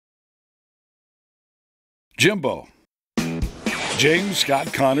Jimbo. James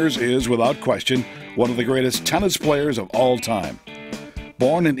Scott Connors is, without question, one of the greatest tennis players of all time.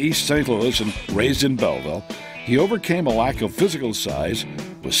 Born in East St. Louis and raised in Belleville, he overcame a lack of physical size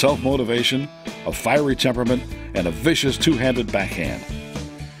with self-motivation, a fiery temperament, and a vicious two-handed backhand.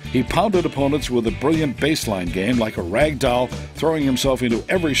 He pounded opponents with a brilliant baseline game like a rag doll, throwing himself into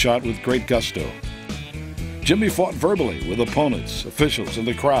every shot with great gusto. Jimmy fought verbally with opponents, officials, and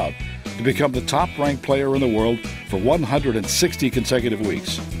the crowd to become the top-ranked player in the world for 160 consecutive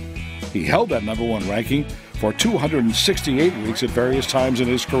weeks. He held that number one ranking for 268 weeks at various times in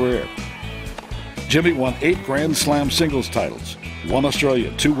his career. Jimmy won 8 Grand Slam singles titles, 1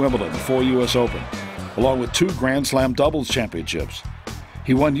 Australian, 2 Wimbledon, 4 U.S. Open, along with 2 Grand Slam doubles championships.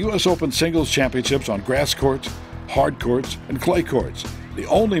 He won U.S. Open singles championships on grass courts, hard courts, and clay courts, the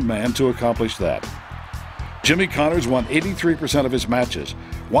only man to accomplish that. Jimmy Connors won 83% of his matches,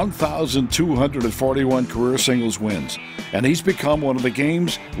 1,241 career singles wins, and he's become one of the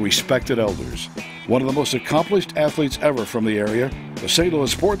game's respected elders. One of the most accomplished athletes ever from the area, the St.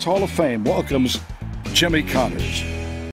 Louis Sports Hall of Fame welcomes Jimmy Connors.